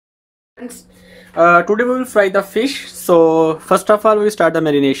Today we will fry the fish. So first of all we will start the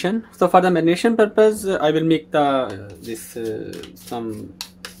marination. So for the marination purpose I will make some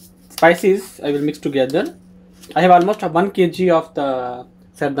spices I will mix together. I have almost 1 kg of the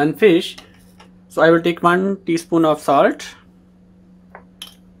sardine fish. So I will take 1 teaspoon of salt,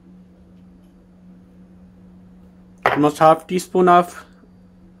 almost half teaspoon of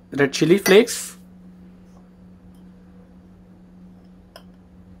red chili flakes.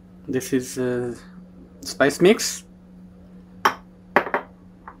 This is spice mix.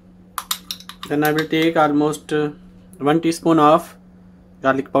 Then I will take almost 1 teaspoon of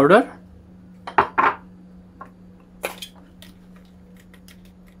garlic powder.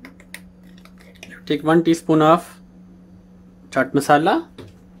 Take 1 teaspoon of chaat masala,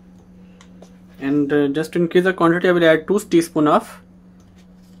 and just to increase the quantity I will add 2 teaspoon of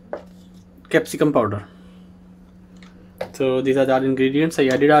capsicum powder. So these are the all ingredients I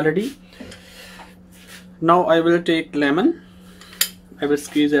added already. Now I will take lemon. I will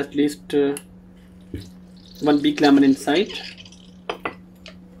squeeze at least 1 big lemon inside.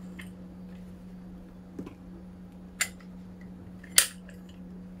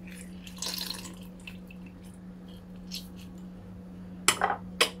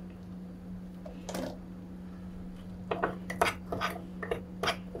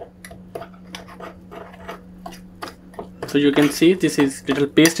 So you can see this is little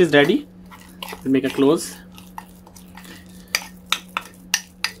paste is ready. We'll make it close.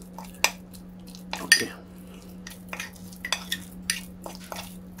 Okay.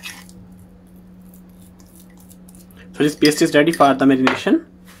 So this paste is ready for the marination.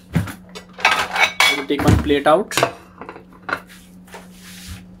 I will take 1 plate out.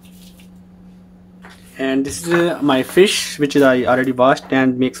 And this is my fish, which is I already washed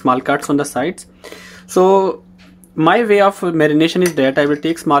and make small cuts on the sides. So my way of marination is that I will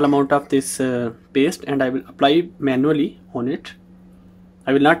take small amount of this paste and I will apply manually on it.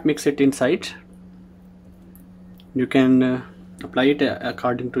 I will not mix it inside. You can apply it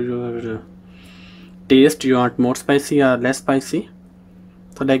according to your taste. You want more spicy or less spicy.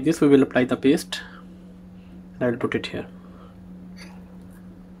 So like this we will apply the paste and I will put it here.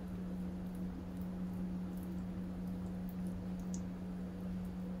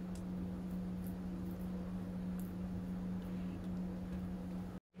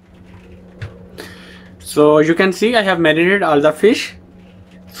 So you can see I have marinated all the fish.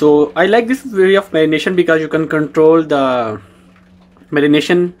 So I like this way of marination because you can control the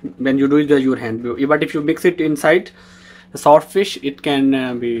marination when you do it with your hand. But if you mix it inside the soft fish, it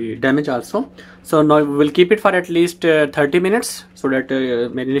can be damaged also. So now we will keep it for at least 30 minutes so that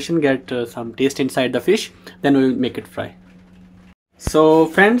marination get some taste inside the fish. Then we will make it fry. So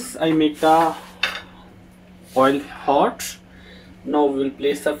friends, I make the oil hot. Now we will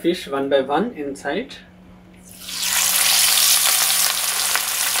place the fish one by one inside.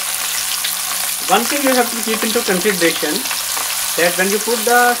 One thing you have to keep into consideration that when you put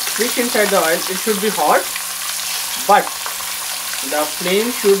the fish inside the oil, it should be hot, but the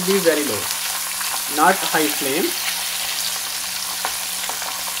flame should be very low, not high flame.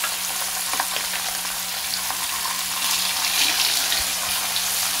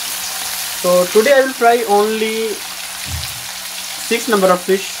 So today I will fry only 6 number of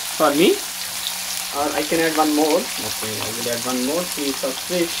fish for me. Or I can add 1 more. Okay, I will add 1 more piece of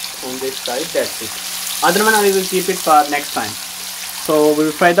fish on this side. That's it. Other one I will keep it for next time. So we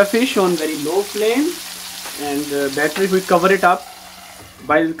will fry the fish on very low flame, and better if we cover it up.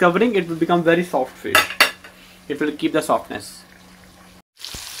 While covering, it will become very soft fish. It will keep the softness.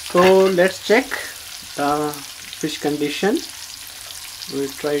 So let's check the fish condition. We will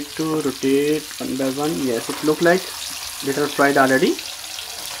try to rotate one by one. Yes, it looks like little fried already.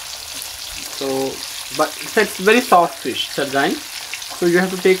 So, but it's very soft fish, sardine. So you have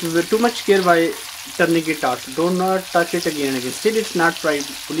to take too much care by turning it out. Do not touch it again and again. Still it's not fried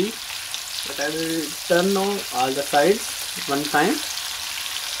fully. But I will turn now all the sides one time.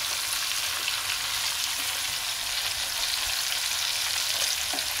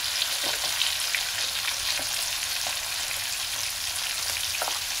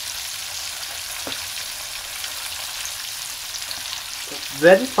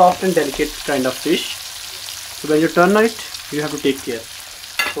 Very soft and delicate kind of fish. So when you turn it, you have to take care.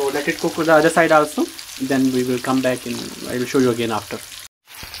 So let it cook to the other side also. Then we will come back and I will show you again after.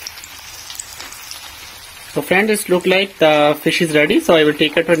 So friends, it look like the fish is ready. So I will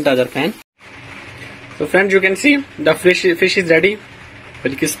take it from the other pan. So friends, you can see the fish is ready.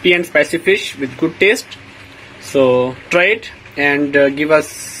 Very crispy and spicy fish with good taste. So try it and give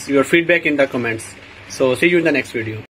us your feedback in the comments. So see you in the next video.